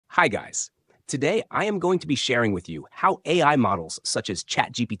Hi guys. Today I am going to be sharing with you how AI models such as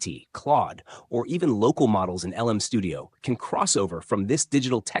ChatGPT, Claude, or even local models in LM Studio can cross over from this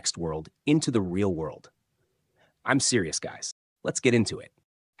digital text world into the real world. I'm serious, guys. Let's get into it.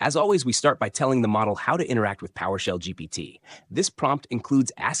 As always, we start by telling the model how to interact with PowerShell GPT. This prompt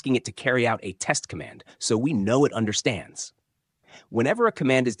includes asking it to carry out a test command so we know it understands. Whenever a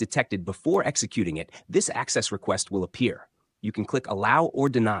command is detected before executing it, this access request will appear. You can click Allow or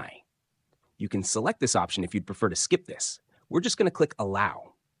Deny. You can select this option if you'd prefer to skip this. We're just going to click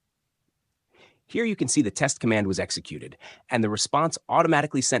Allow. Here you can see the test command was executed, and the response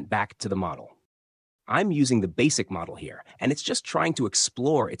automatically sent back to the model. I'm using the basic model here, and it's just trying to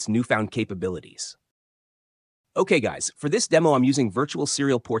explore its newfound capabilities. Okay guys, for this demo I'm using Virtual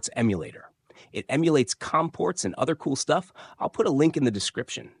Serial Ports Emulator. It emulates COM ports and other cool stuff. I'll put a link in the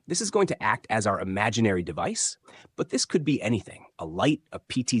description. This is going to act as our imaginary device, but this could be anything. A light, a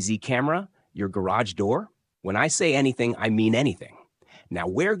PTZ camera, your garage door. When I say anything, I mean anything. Now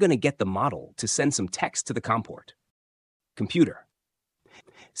we're going to get the model to send some text to the COM port. Computer.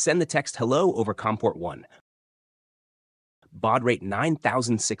 Send the text hello over COM port 1. Baud rate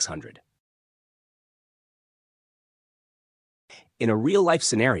 9600. In a real-life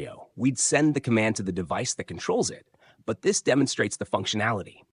scenario, we'd send the command to the device that controls it, but this demonstrates the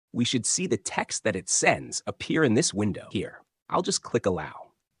functionality. We should see the text that it sends appear in this window here. I'll just click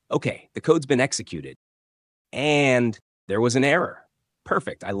Allow. Okay, the code's been executed. And there was an error.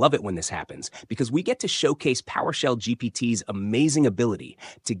 Perfect, I love it when this happens, because we get to showcase PowerShell GPT's amazing ability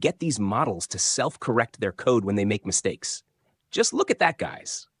to get these models to self-correct their code when they make mistakes. Just look at that,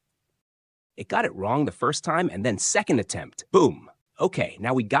 guys. It got it wrong the first time, and then second attempt, boom. Okay,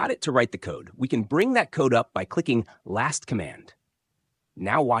 now we got it to write the code. We can bring that code up by clicking Last Command.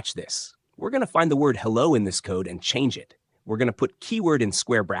 Now watch this. We're going to find the word hello in this code and change it. We're going to put keyword in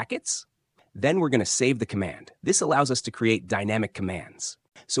square brackets. Then we're going to save the command. This allows us to create dynamic commands.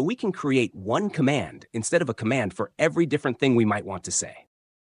 So we can create one command instead of a command for every different thing we might want to say.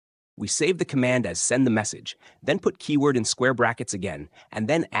 We save the command as send the message, then put keyword in square brackets again, and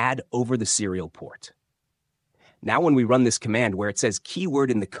then add over the serial port. Now when we run this command where it says keyword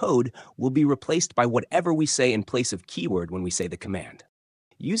in the code will be replaced by whatever we say in place of keyword when we say the command.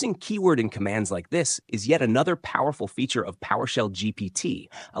 Using keyword in commands like this is yet another powerful feature of PowerShell GPT,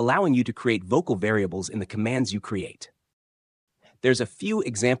 allowing you to create vocal variables in the commands you create. There's a few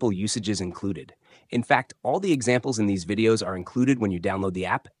example usages included. In fact, all the examples in these videos are included when you download the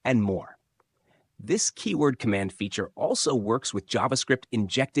app and more. This keyword command feature also works with JavaScript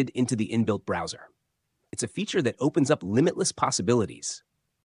injected into the inbuilt browser. It's a feature that opens up limitless possibilities.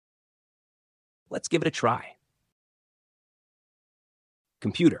 Let's give it a try.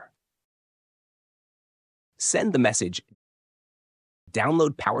 Computer. Send the message,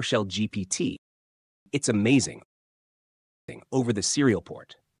 download PowerShell GPT. It's amazing. Over the serial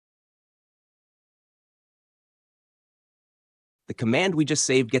port. The command we just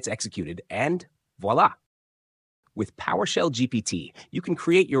saved gets executed, and voila! With PowerShell GPT, you can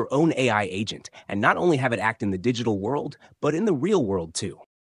create your own AI agent and not only have it act in the digital world, but in the real world too.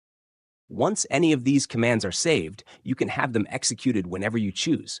 Once any of these commands are saved, you can have them executed whenever you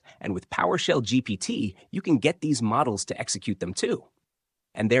choose, and with PowerShell GPT, you can get these models to execute them too.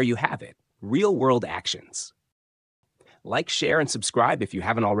 And there you have it, real-world actions. Like, share, and subscribe if you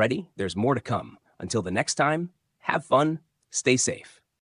haven't already. There's more to come. Until the next time, have fun, stay safe.